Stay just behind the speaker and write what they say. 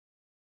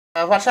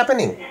What's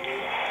happening?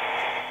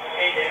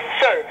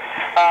 Sir,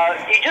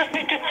 you just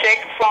need to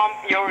check from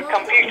your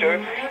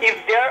computer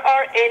if there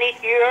are any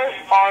errors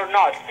or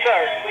not.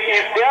 Sir,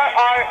 if there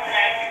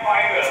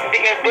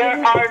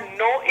are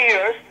no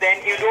errors,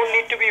 then you don't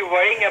need to be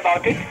worrying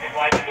about it.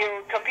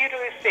 Your computer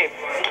is safe.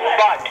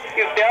 But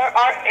if there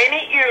are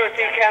any errors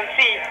you can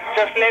see,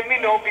 just let me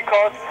know,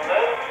 because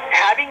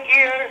having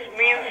errors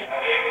means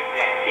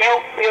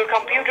your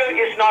computer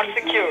is not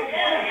secure.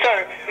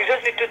 Sir, you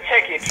just need to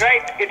check it,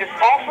 right? It is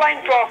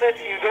offline process.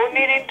 You don't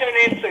need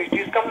internet, so it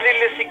is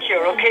completely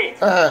secure. Okay.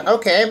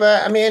 Okay,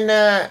 but I mean,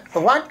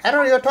 what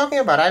error you're talking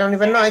about? I don't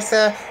even know. It's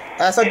so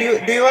do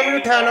you want me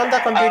to turn on the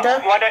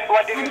computer? What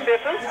did you say,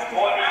 sir?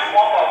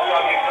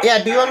 Yeah,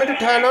 do you want me to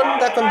turn on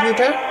the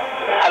computer?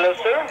 Hello,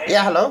 sir.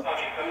 Yeah, hello.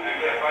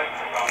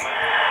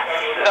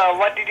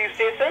 What did you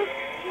say, sir?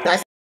 I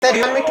said, do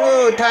you want me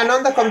to turn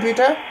on the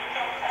computer?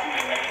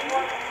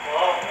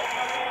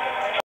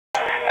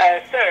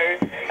 Sir,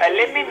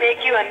 let me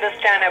make you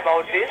understand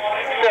about this.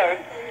 Sir,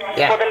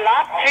 Yeah. for the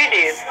last 3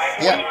 days,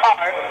 Yeah. we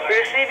are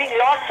receiving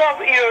lots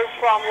of errors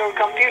from your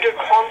computer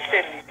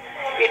constantly.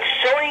 It's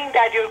showing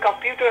that your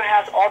computer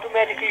has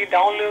automatically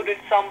downloaded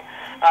some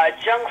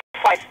junk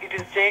files. It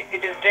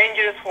is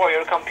dangerous for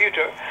your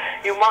computer.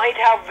 You might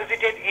have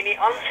visited any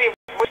unsafe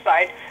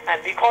website,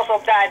 and because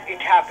of that,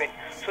 it happened.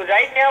 So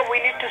right now, we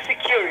need to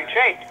secure it,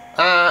 right?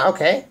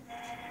 Okay.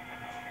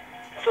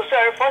 So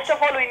sir, first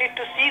of all, we need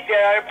to see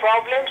there are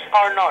problems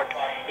or not.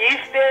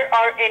 If there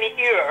are any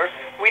errors,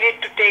 we need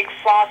to take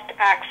fast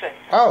action.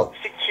 Oh.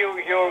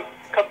 Secure your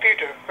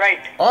computer, right?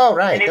 All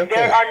right. And if Okay.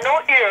 there are no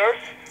errors,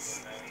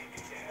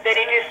 then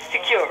it is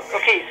secure.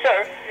 Okay,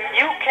 sir,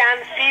 you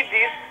can see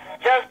this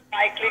just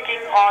by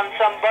clicking on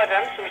some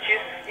buttons, which is,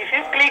 if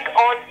you click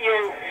on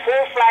your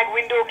 4-flag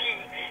window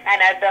key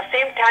and at the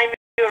same time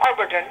your power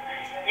button,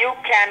 you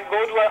can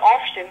go to an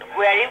option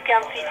where you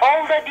can see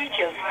all the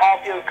details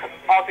of your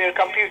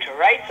computer,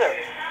 right, sir?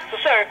 So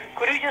sir,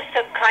 could you just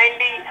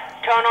kindly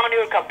turn on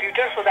your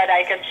computer so that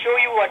I can show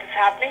you what is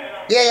happening?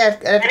 Yeah.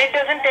 And it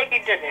doesn't take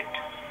internet,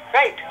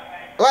 right?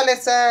 Well,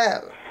 it's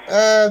the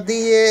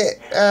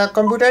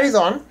computer is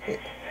on.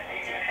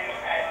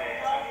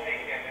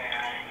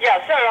 Yeah,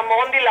 sir, I'm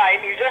on the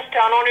line. You just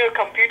turn on your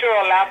computer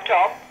or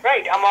laptop,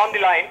 right? I'm on the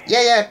line.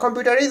 Yeah.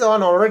 Computer is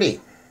on already.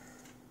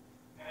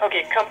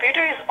 Okay,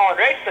 computer is on,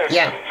 right, sir?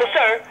 Yeah. So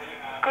sir,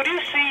 could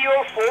you see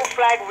your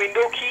 4-flag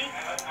window key?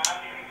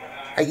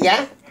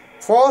 Yeah.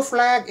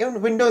 4-flag in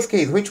Windows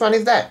keys. Which one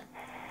is that?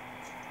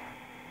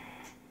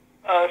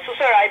 So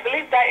sir, I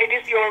believe that it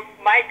is your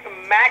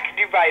Mac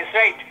device,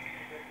 right?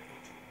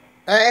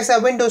 It's a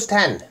Windows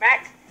 10.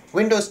 Mac.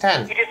 Windows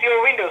 10. It is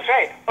your Windows,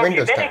 right? Okay,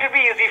 Windows then 10. it will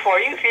be easy for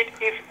you if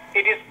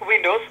it is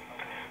Windows.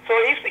 So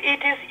if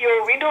it is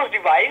your Windows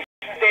device,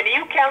 then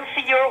you can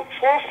see your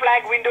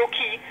 4-flag window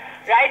key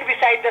right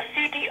beside the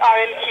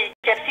CTRL key.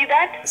 Can you see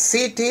that?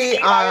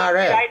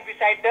 CTRL. Right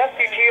beside the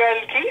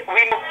CTRL key.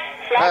 Window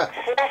flag,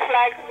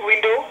 4-flag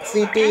window.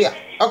 CT.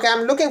 Okay,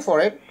 I'm looking for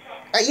it.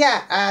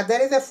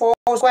 There is a 4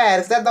 square.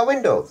 Is that the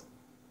Windows?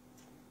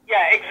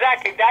 Yeah,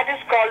 exactly. That is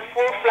called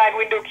 4-flag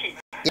window key.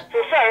 Yeah.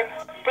 So sir,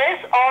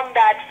 press on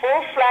that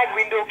 4-flag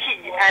window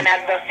key and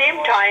at the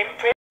same time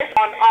press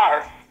on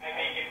R.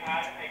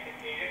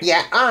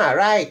 Yeah,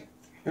 right.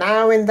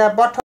 Now in the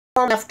bottom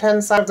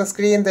left-hand side of the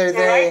screen, there is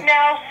Right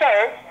now,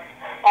 sir,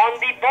 on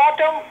the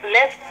bottom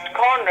left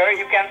corner,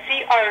 you can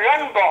see a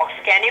run box.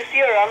 Can you see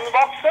a run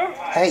box, sir?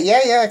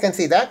 Yeah, I can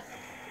see that.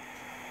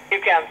 You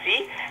can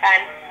see.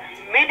 And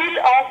middle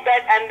of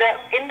that, and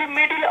in the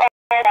middle of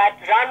that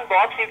run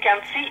box, you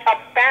can see a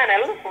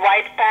panel,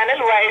 white panel,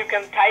 where you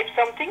can type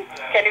something.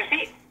 Can you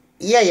see?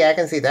 Yeah, I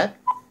can see that.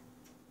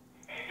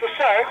 So,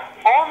 sir,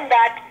 on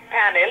that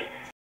panel,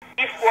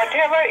 if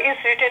whatever is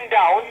written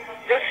down,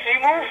 just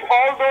remove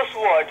all those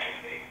words,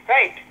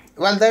 right?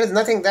 Well, there is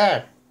nothing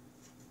there.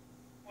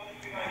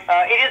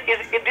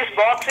 This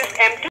box is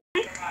empty?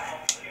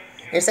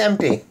 It's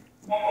empty.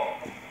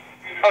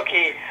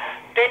 Okay.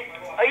 Then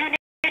you need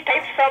to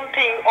type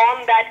something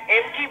on that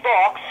empty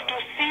box to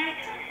see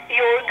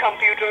your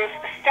computer's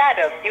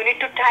status. You need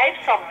to type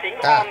something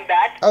on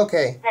that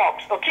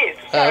box. Okay,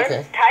 sir,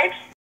 Okay. types.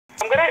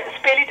 I'm going to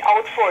spell it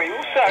out for you,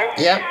 sir.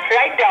 Yeah.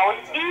 Write down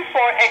E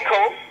for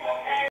echo.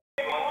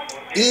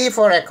 E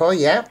for echo,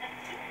 yeah.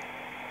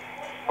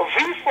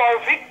 V for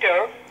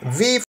Victor.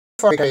 V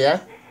for Victor, yeah.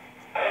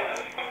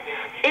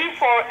 E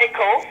for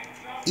echo.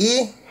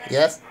 E,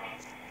 yes.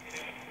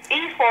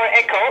 E for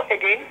echo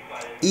again.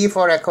 E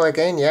for echo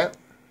again, yeah.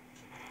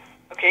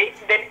 Okay,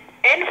 then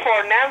N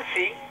for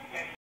Nancy.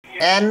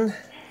 N,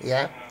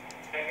 yeah.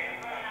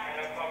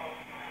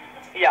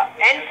 Yeah,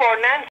 N for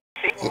Nancy.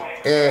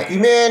 You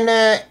mean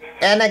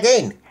N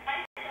again?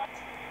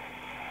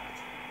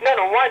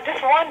 No,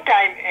 just one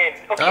time N.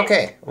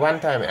 Okay, one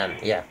time N,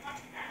 yeah.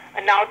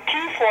 And now T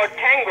for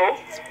Tango.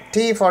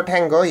 T for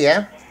Tango,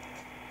 yeah.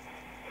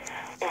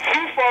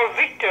 V for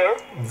Victor.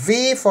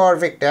 V for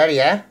Victor,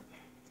 yeah.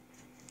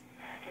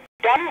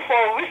 W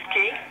for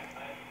Whiskey.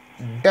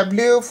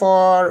 W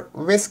for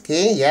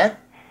Whiskey, yeah.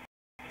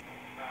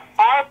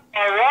 R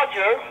for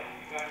Roger.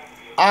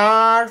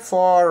 R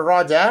for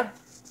Roger.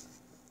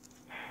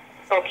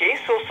 Okay,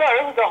 so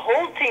sir, the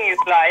whole thing is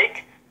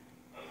like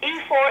E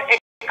for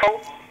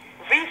Echo,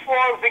 V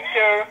for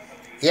Victor,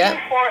 Yeah. T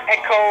for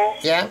Echo,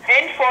 Yeah.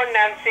 N for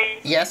Nancy,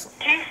 Yes.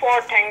 T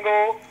for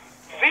Tango,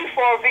 V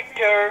for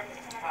Victor,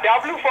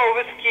 W for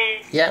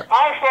Whiskey, Yeah.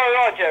 R for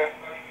Roger.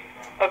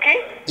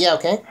 Okay? Yeah,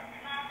 okay.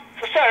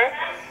 So sir,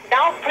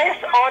 now press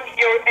on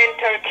your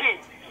enter key.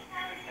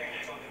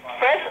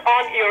 Press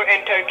on your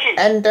enter key.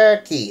 Enter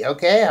key.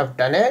 Okay, I've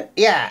done it.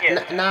 Yeah.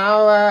 Yes.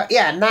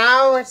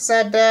 Now it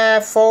said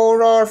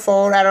 4 or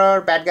 4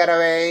 error, bad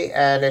getaway,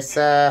 and it's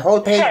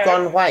whole page Sir,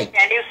 gone white.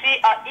 can you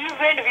see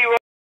event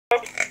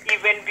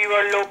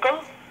viewer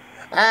local?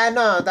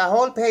 No, the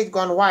whole page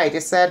gone white.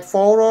 It said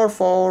 4 or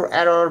 4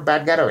 error,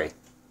 bad getaway.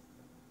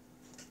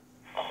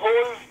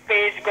 Whole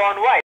page gone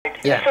white.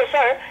 Yeah. So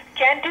sir,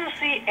 can't you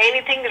see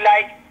anything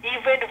like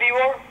event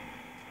viewer?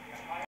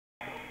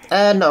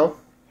 No.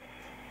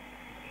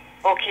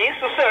 Okay,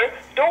 so sir,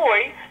 don't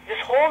worry,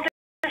 just hold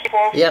this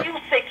for a Yep. few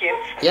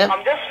seconds. Yep.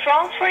 I'm just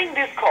transferring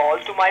this call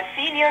to my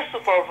senior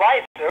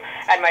supervisor,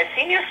 and my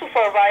senior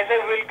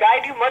supervisor will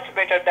guide you much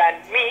better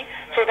than me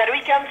so that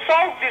we can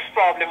solve this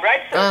problem,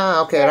 right sir? Ah,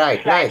 okay, Hold right,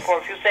 this line nice. for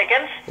a few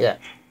seconds. Yeah.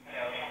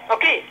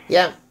 Okay.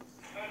 Yeah.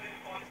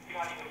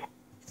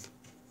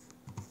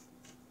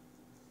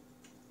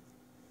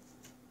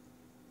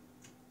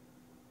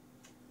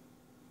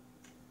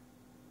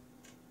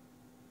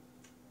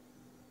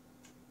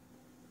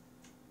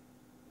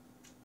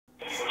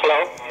 Hello?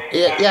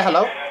 Yeah,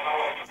 hello?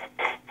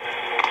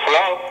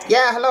 Hello?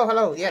 Yeah,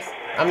 hello. Yes,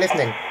 I'm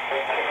listening.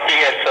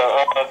 Yes,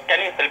 can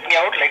you help me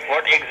out? Like,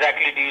 what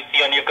exactly do you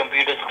see on your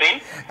computer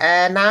screen?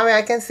 Now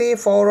I can see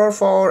 4 or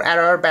 4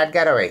 error, bad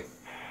getaway.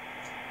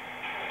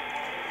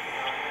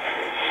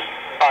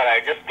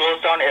 Alright, just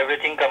close down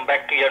everything, come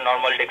back to your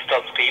normal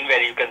desktop screen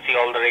where you can see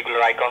all the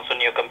regular icons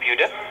on your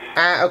computer.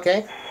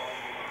 Okay.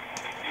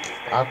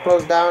 I'll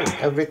close down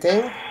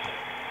everything.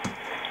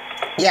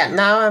 Yeah,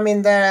 now I'm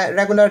in the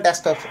regular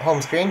desktop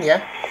home screen,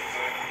 yeah.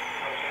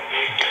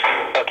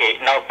 Okay,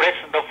 now press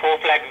the 4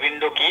 flag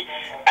window key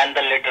and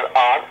the letter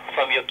R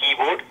from your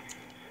keyboard.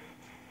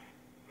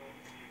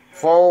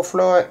 4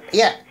 floor,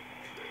 yeah.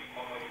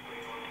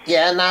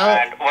 Yeah, now,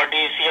 And what do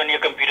you see on your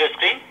computer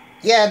screen?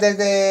 yeah,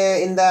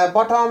 in the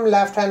bottom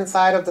left hand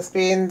side of the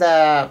screen,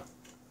 the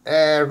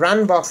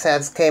run box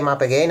has came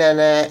up again, and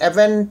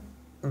event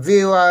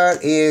viewer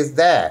is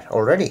there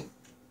already.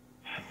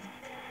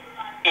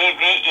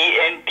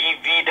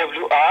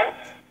 EVENTVWR.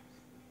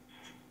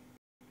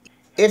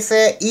 It's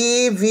a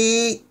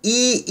EVEENTW,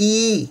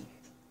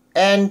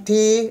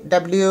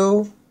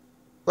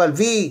 well,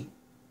 V.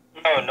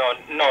 No.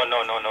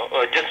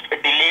 Just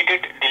delete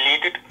it.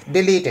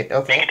 Delete it,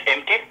 okay. Make it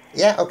empty.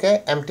 Yeah,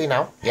 okay, empty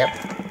now, yep.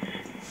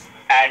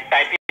 And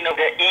type in the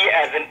E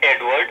as in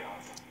Edward.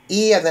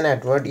 E as in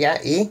Edward, yeah,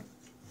 E.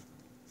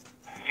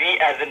 V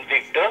as in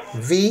Victor.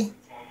 V,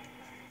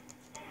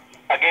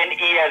 Again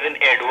E as in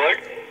Edward.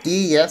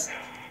 E, yes.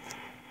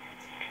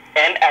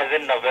 N as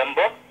in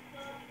November.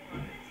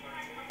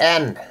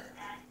 N,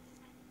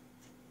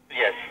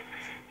 Yes.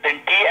 Then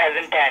T as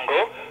in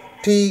Tango.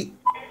 T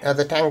as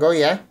a tango,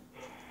 yeah.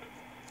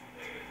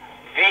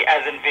 V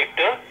as in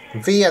Victor.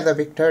 V as a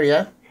Victor,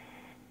 yeah.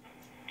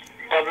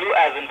 W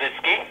as in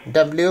Whiskey.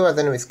 W as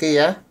in whiskey,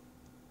 yeah.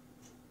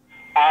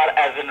 R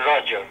as in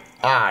Roger.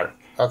 R,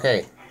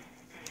 okay.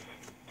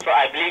 So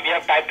I believe you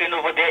have typed in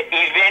over there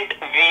event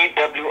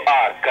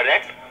VWR,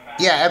 correct?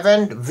 Yeah,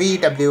 event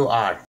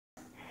VWR.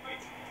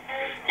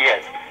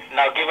 Yes.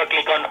 Now give a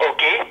click on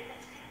OK.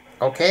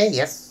 Okay,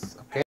 yes,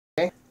 okay.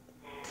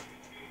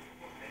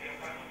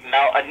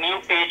 Now a new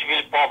page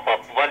will pop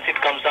up. Once it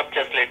comes up,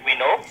 just let me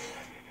know.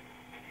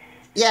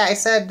 Yeah, it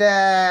said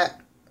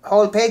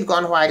whole page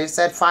gone white. It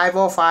said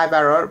 505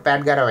 error,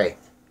 bad getaway.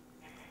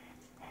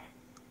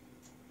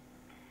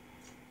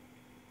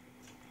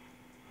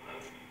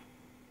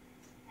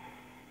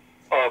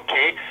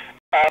 Okay.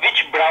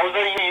 Which browser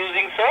are you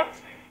using, sir?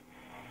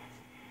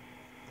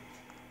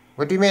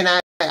 What do you mean? I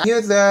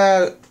use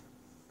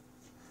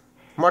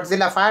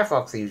Mozilla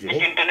Firefox usually.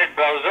 Which internet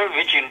browser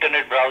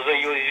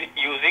you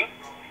using?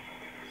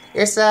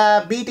 It's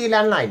BT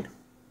landline.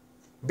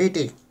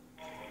 BT.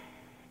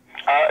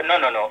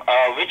 No.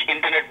 Which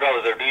internet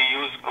browser? Do you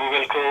use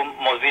Google Chrome,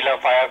 Mozilla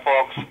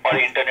Firefox, or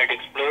Internet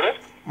Explorer?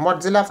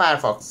 Mozilla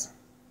Firefox.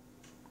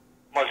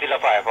 Mozilla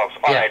Firefox.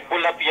 Alright,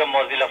 pull up your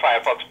Mozilla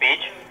Firefox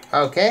page.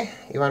 Okay,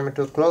 you want me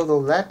to close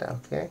all that?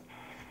 Okay.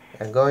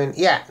 And go in.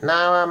 Yeah,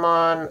 now I'm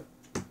on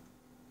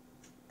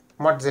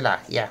Mozilla.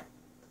 Yeah.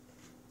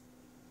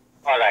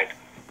 Alright.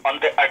 On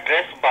the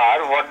address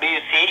bar, what do you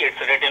see? It's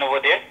written over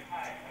there.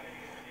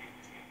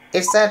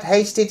 It's at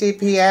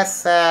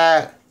HTTPS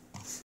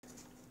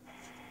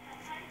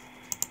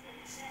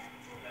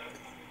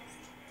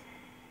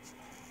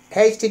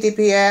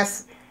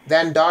HTTPS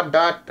then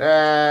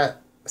 //www.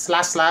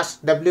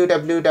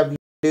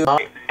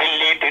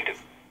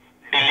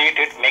 Delete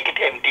it, make it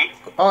empty.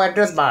 Oh,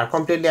 address bar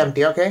completely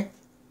empty. Okay.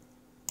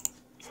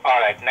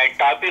 Alright, now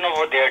type in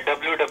over there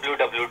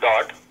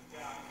www.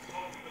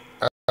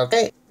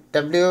 Okay,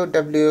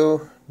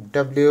 www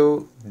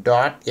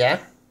dot, yeah.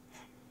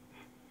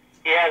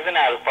 A as in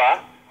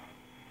alpha.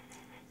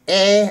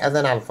 A as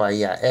an alpha,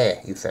 yeah,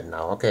 A, you said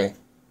now, okay.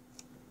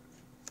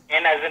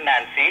 N as in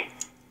Nancy.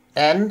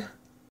 N.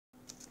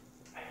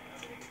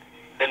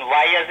 Then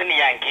Y as in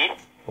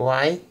Yankee.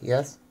 Y,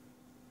 yes.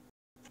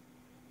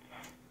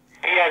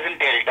 D as in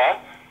Delta.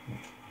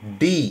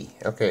 D,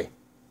 okay.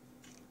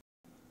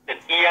 Then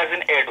E as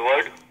in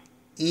Edward.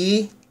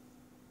 E,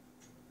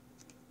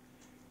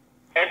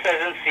 S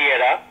as in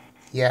Sierra.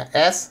 yeah,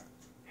 S.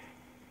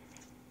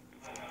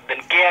 Then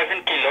K as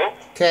in Kilo.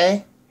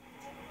 K,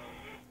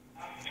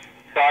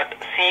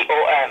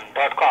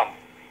 .com.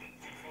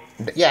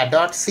 yeah,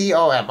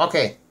 .com,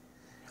 okay.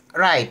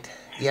 Right,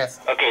 yes.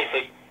 Okay, so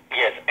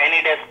yes,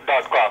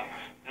 anydesk.com.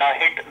 Now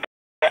hit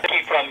the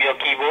key from your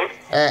keyboard.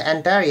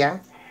 Enter, yeah.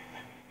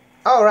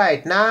 All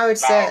right, now it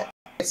said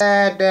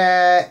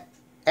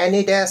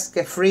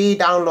AnyDesk free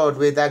download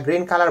with a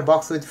green color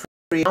box with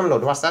free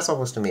download. What's that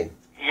supposed to mean?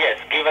 Yes,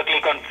 give a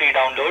click on free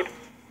download.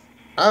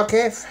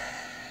 Okay,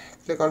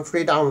 click on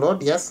free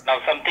download, yes. Now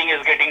something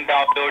is getting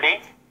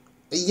downloading.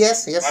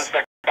 Yes, Once yes.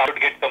 the download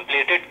gets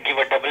completed, give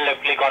a double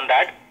left click on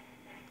that.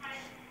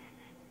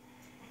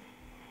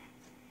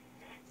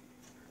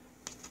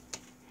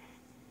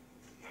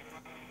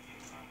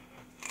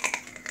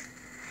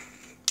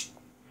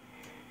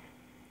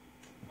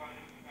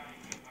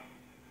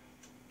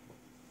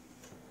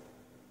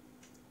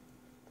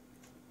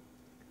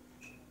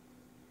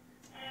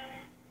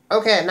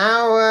 Okay,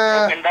 now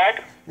Open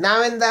that.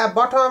 now in the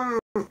bottom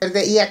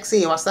the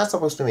exe, what's that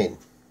supposed to mean?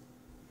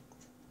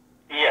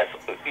 Yes,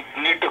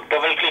 you need to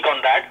double click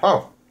on that.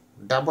 Oh,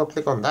 double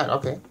click on that,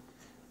 okay.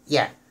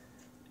 Yeah.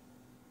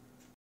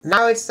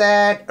 Now it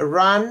said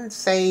run,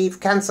 save,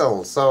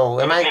 cancel. So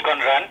am I? Click on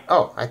run.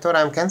 Oh, I thought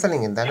I'm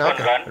canceling it then. Click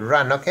on Okay.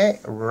 Run, okay.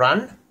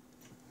 Run.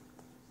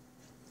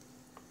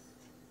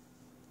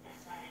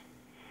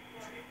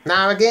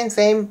 Now again,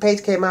 same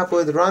page came up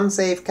with run,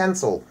 save,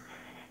 cancel.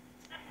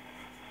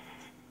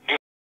 Give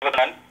a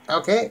run.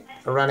 Okay,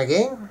 run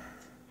again.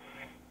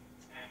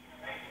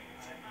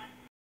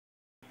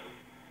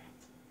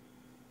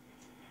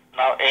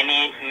 Now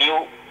any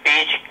new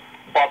page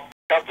popped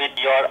up with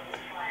your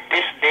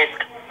this disk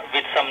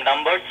with some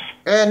numbers.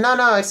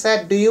 No, it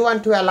said, do you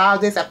want to allow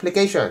this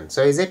application?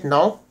 So is it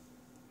no?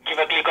 Give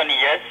a click on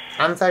yes.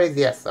 Answer is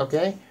yes,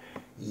 okay.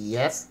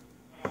 Yes.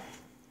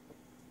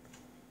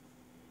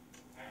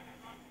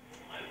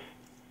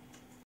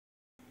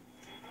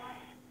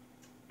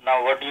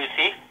 Now what do you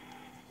see?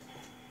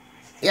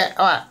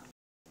 Yeah,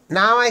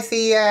 now I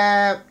see,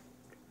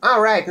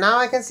 alright, now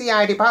I can see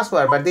ID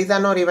password, but these are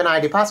not even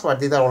ID password,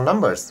 these are all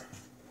numbers.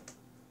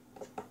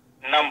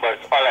 Numbers.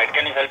 Alright,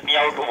 can you help me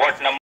out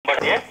what number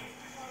is?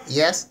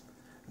 Yes,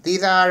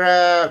 these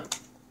are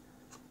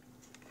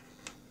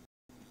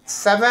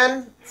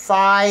 7,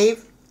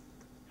 5,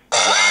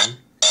 1,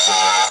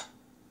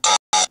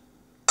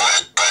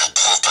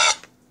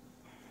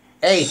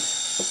 8.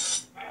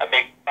 I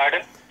beg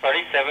pardon?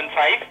 Sorry, 7,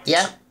 5.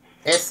 Yeah,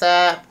 it's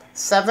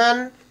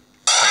 7,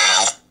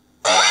 5,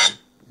 1,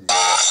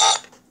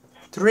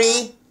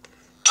 3,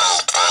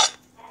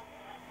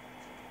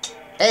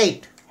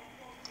 8.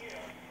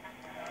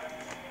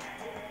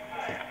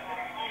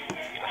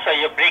 So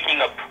you're breaking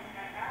up.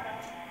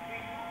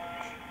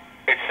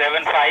 It's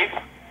 7,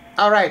 5.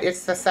 Alright,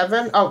 it's the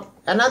 7. Oh,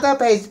 another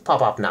page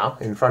pop up now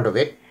in front of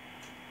it.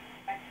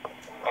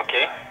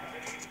 Okay.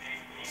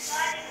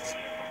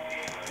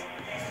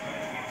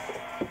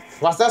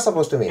 What's that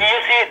supposed to mean? Do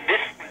you see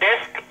this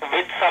disk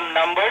with some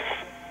numbers?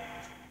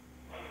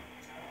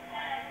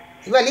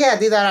 Well, yeah,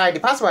 these are ID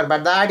password,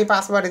 but the ID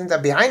password is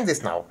behind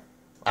this now.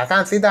 I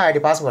can't see the ID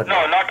password No,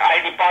 now. not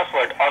ID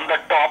password. On the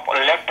top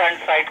left hand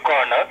side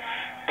corner,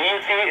 do you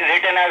see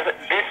written as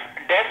this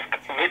disk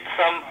with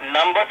some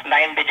numbers,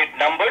 9-digit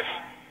numbers?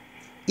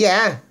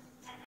 Yeah.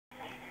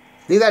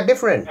 These are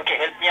different. Okay,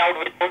 help me out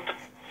with both.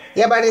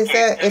 Yeah, but it's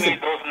Tell it's me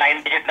those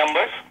 9-digit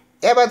numbers.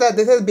 yeah, but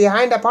this is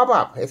behind a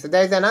pop-up.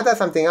 There's another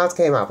something else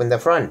came up in the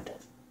front.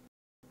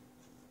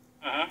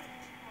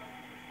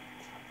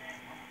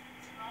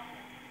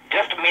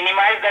 Just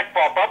minimize that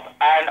pop-up,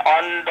 and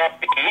on the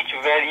page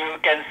where you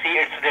can see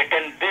it's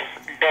written this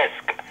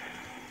disk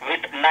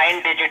with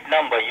 9-digit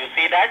number. You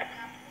see that?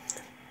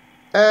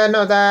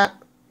 No, that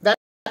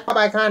pop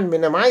I can't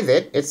minimize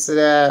it. It's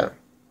Any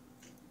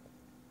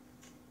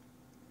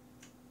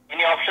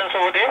options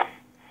over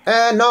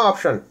there? no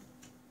option.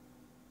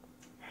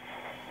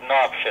 No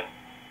option.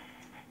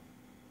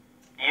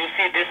 You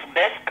see this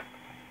disk?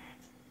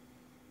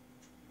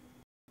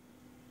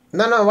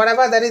 No,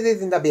 whatever that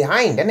is in the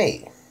behind, isn't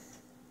it?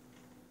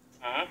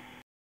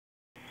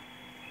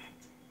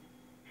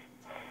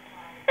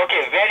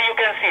 Okay, where you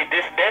can see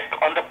this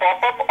disk on the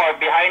pop-up or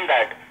behind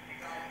that?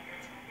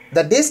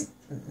 The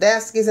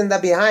desk is in the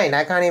behind.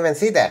 I can't even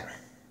see that.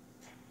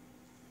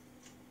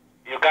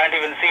 You can't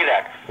even see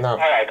that. No.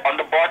 Alright, on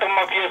the bottom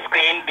of your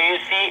screen, do you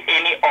see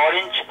any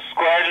orange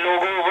square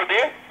logo over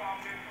there?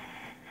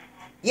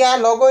 Yeah,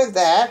 logo is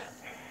there.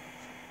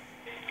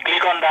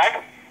 Click on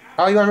that.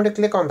 Oh, you want me to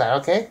click on that?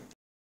 Okay.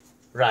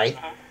 Right.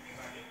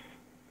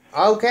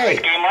 Okay.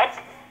 It came up.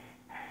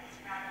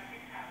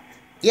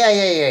 Yeah.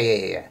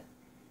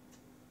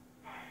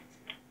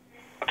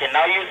 Okay,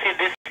 now you see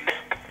this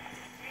disk.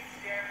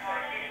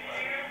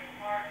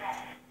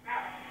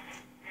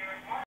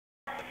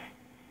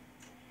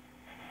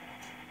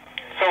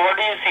 So what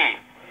do you see?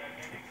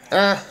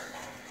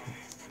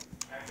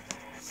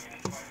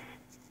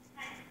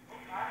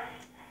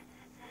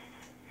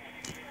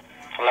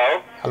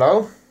 Hello?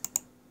 Hello?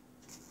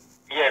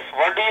 Yes,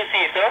 what do you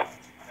see,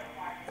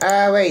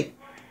 sir? Wait.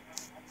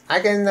 I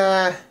can,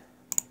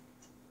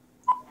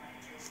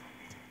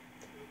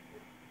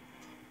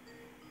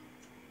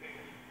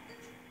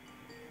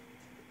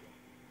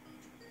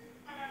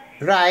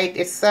 Right,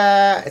 it's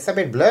a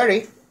bit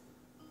blurry.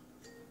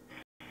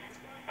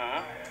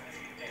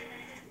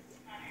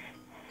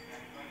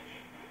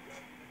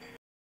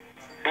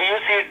 Do you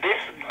see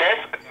this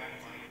desk?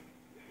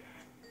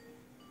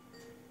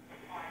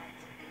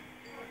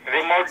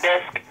 Remote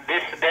desk,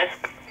 this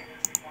desk?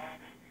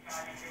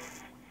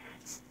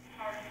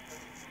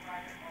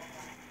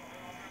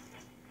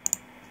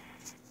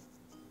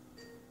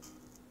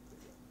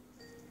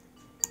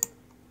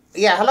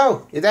 Yeah,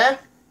 hello, you there?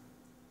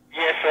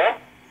 Yes, sir.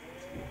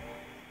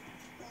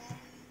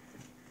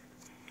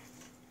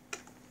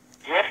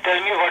 Yes,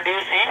 tell me, what do you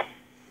see?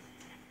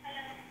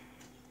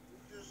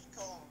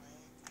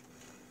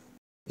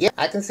 Yeah,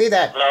 I can see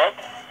that. Hello?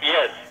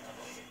 Yes.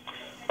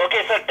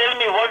 Okay, sir, tell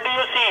me, what do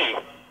you see?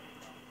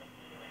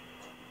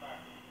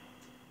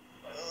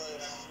 Well, I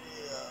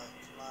see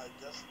my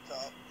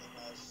desktop and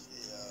I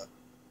see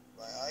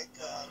my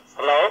icon.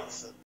 Hello?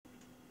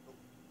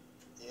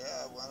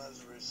 Yeah, one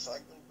is a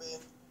recycle bin.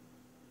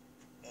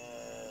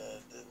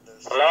 And then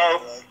there's Hello?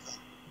 another icon.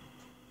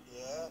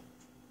 Yeah,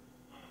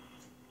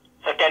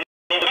 Sir, can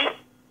you hear me?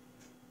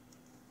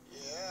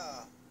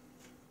 yeah.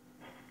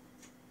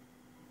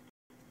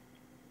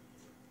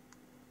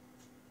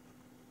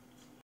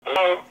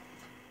 Hello?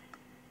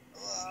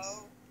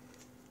 Hello?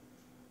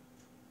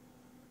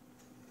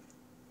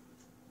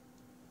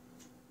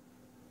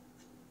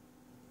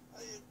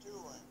 How you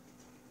doing?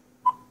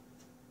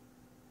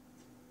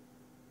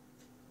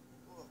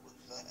 What was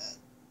that?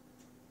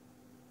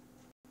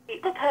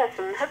 The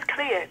person has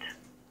cleared.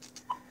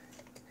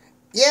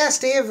 Yeah,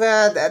 Steve,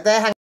 they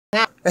hang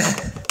out.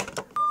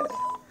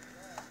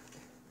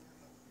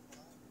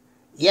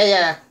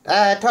 Yeah.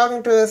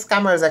 Talking to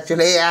scammers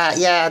actually.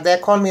 Yeah, they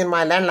called me on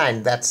my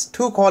landline. That's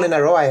 2 calls in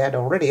a row I had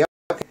already.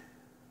 Okay.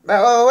 But,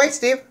 oh, wait,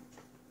 Steve.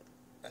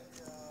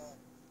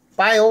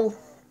 Bye, oh,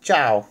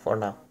 ciao for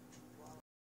now.